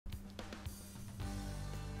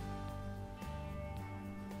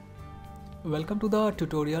Welcome to the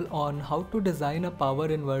tutorial on how to design a power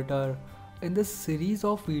inverter. In this series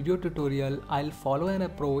of video tutorial, I'll follow an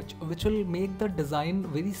approach which will make the design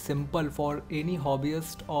very simple for any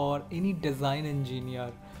hobbyist or any design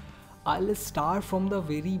engineer. I'll start from the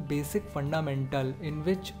very basic fundamental in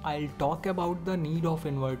which I'll talk about the need of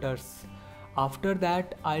inverters. After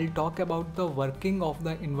that, I'll talk about the working of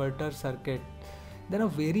the inverter circuit. Then a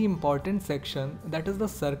very important section, that is the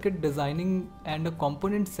circuit designing and a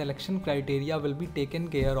component selection criteria, will be taken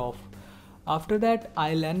care of. After that,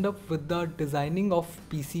 I'll end up with the designing of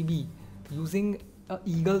PCB using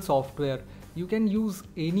Eagle software. You can use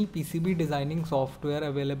any PCB designing software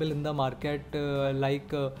available in the market like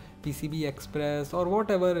PCB Express or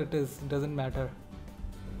whatever it is, doesn't matter.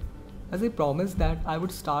 As I promised that I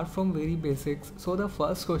would start from very basics, so the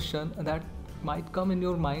first question that might come in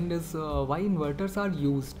your mind is why inverters are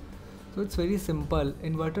used. So it's very simple.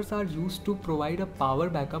 Inverters are used to provide a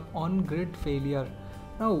power backup on grid failure.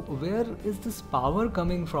 Now, where is this power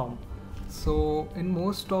coming from? So in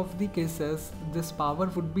most of the cases, this power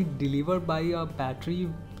would be delivered by a battery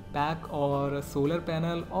pack or a solar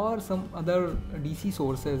panel or some other DC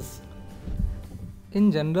sources.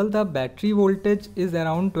 In general, the battery voltage is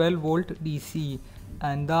around 12 volt DC,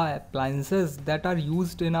 and the appliances that are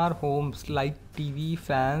used in our homes like TV,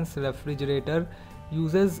 fans, refrigerator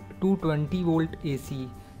uses 220 volt AC.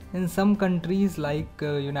 In some countries like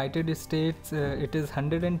United States, it is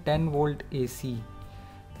 110 volt AC.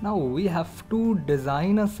 Now we have to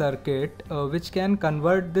design a circuit which can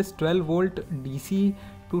convert this 12 volt DC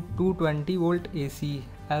to 220 volt AC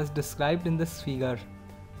as described in this figure.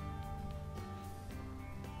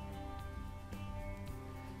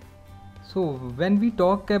 So when we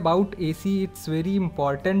talk about AC, it's very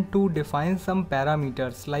important to define some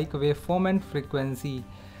parameters like waveform and frequency.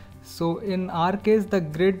 So in our case, the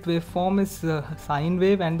grid waveform is sine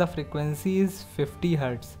wave and the frequency is 50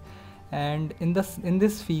 Hz. And in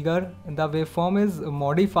this figure, the waveform is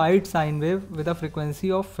modified sine wave with a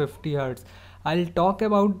frequency of 50 Hz. I'll talk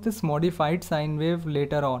about this modified sine wave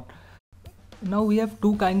later on. Now we have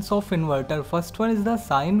two kinds of inverter. First one is the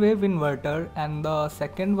sine wave inverter and the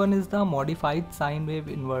second one is the modified sine wave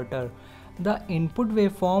inverter. The input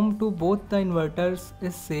waveform to both the inverters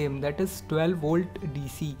is same, that is 12 volt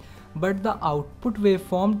DC, but the output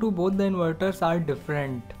waveform to both the inverters are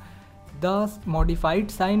different. The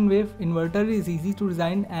modified sine wave inverter is easy to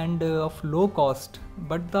design and of low cost,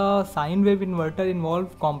 but the sine wave inverter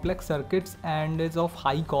involves complex circuits and is of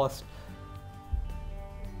high cost.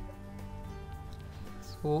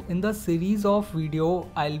 So in the series of video,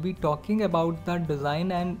 I'll be talking about the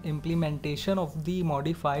design and implementation of the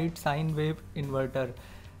modified sine wave inverter.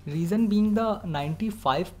 Reason being, the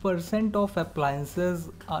 95% of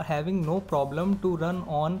appliances are having no problem to run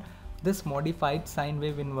on this modified sine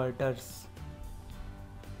wave inverters.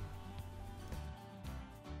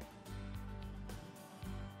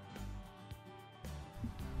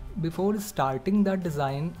 Before starting the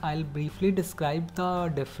design, I'll briefly describe the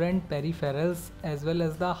different peripherals as well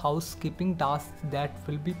as the housekeeping tasks that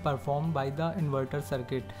will be performed by the inverter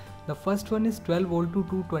circuit. The first one is 12 volt to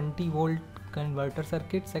 220 volt converter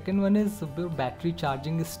circuit. Second one is battery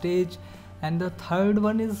charging stage, and the third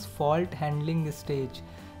one is fault handling stage.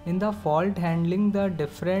 In the fault handling, the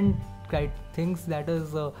different things, that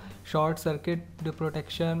is short circuit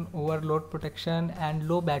protection, overload protection and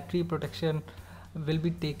low battery protection will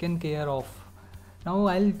be taken care of. Now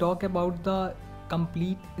I'll talk about the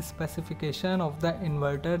complete specification of the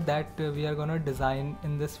inverter that we are gonna design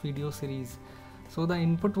in this video series. So the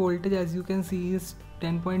input voltage, as you can see, is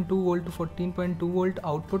 10.2 volt to 14.2 volt.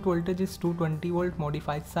 Output voltage is 220 volt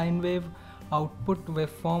modified sine wave. Output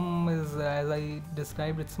waveform is, as I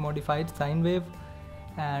described, it's modified sine wave,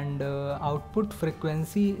 and output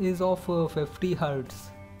frequency is of 50 Hz.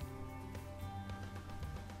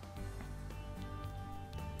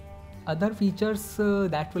 Other features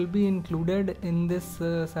that will be included in this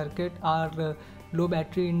circuit are low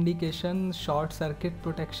battery indication, short circuit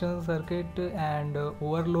protection circuit and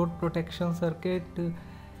overload protection circuit.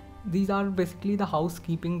 These are basically the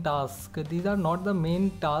housekeeping tasks. These are not the main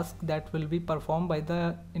tasks that will be performed by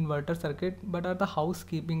the inverter circuit, but are the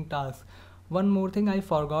housekeeping tasks. One more thing I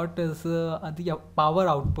forgot is the power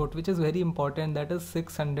output, which is very important, that is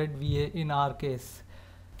 600 VA in our case.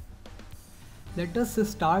 Let us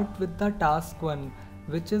start with the task 1,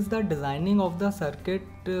 which is the designing of the circuit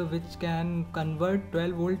which can convert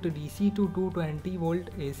 12 volt DC to 220 volt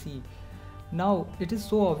AC. Now it is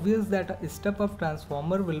so obvious that a step-up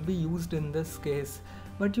transformer will be used in this case.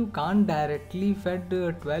 but you can't directly fed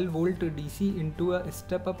 12 volt DC into a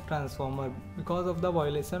step up transformer because of the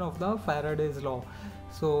violation of the Faraday's law.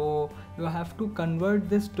 So you have to convert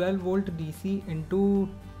this 12 volt DC into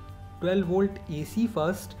 12 volt AC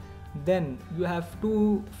first, then you have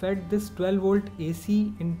to fed this 12 volt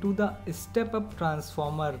AC into the step up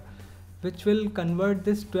transformer, which will convert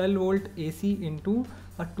this 12 volt AC into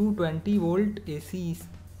a 220 volt AC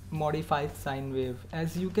modified sine wave,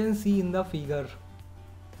 as you can see in the figure.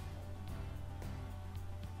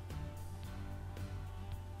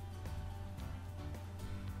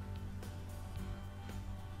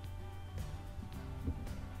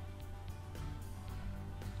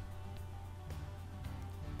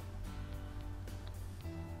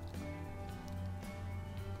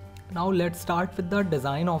 Now let's start with the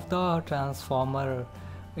design of the transformer.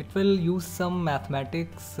 It will use some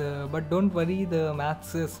mathematics, but don't worry, the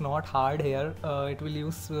maths is not hard here. It will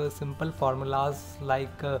use simple formulas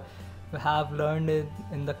like you have learned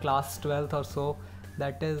in the class 12th or so,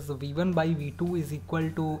 that is V1 by V2 is equal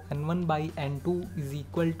to N1 by N2 is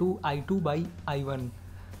equal to I2 by I1.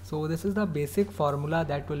 So this is the basic formula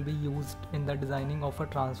that will be used in the designing of a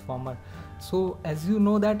transformer. So as you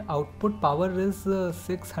know that output power is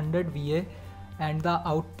 600 VA and the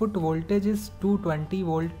output voltage is 220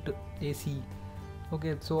 volt AC.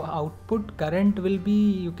 Okay, so output current will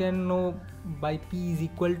be, you can know by P is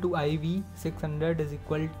equal to IV, 600 is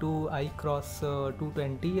equal to I cross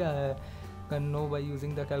 220. You can know by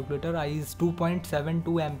using the calculator. I is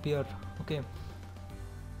 2.72 ampere. Okay.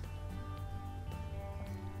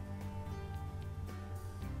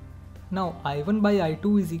 Now I1 by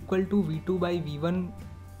I2 is equal to V2 by V1,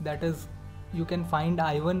 that is you can find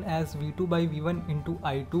I1 as V2 by V1 into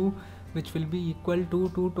I2, which will be equal to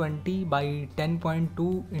 220 by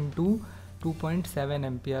 10.2 into 2.7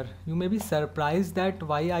 ampere. You may be surprised that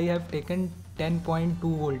why I have taken 10.2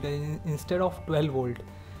 volt instead of 12 volt,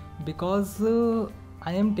 because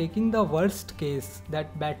I am taking the worst case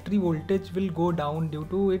that battery voltage will go down due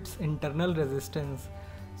to its internal resistance.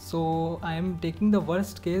 So I am taking the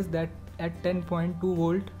worst case that at 10.2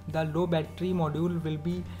 volt the low battery module will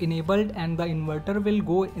be enabled and the inverter will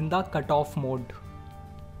go in the cutoff mode.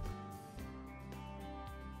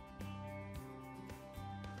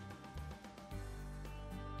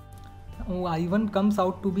 I1 comes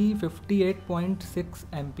out to be 58.6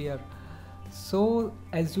 ampere. So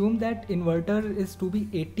assume that inverter is to be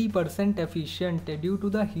 80% efficient due to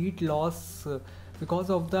the heat loss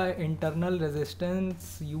because of the internal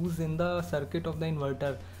resistance used in the circuit of the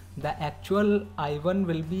inverter. The actual I1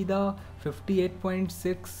 will be the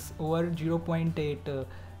 58.6 over 0.8.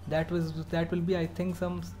 That will be, I think,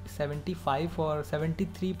 some 75 or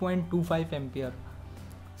 73.25 ampere.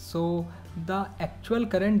 So the actual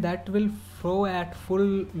current that will flow at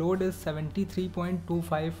full load is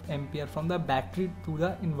 73.25 ampere from the battery to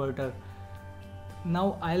the inverter.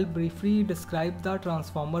 Now I'll briefly describe the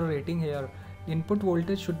transformer rating here. Input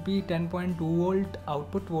voltage should be 10.2 volt,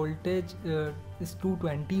 output voltage is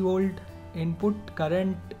 220 volt, input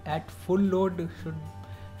current at full load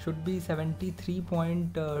should be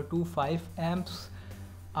 73.25 amps,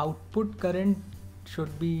 output current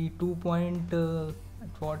should be 2.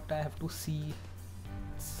 What I have to see,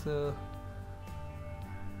 it's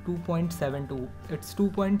 2.72. It's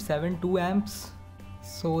 2.72 amps.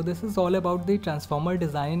 So this is all about the transformer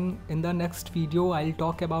design. In the next video I'll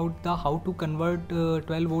talk about the how to convert 12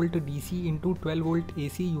 volt DC into 12 volt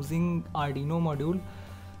AC using Arduino module.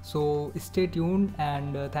 So stay tuned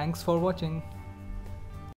and thanks for watching.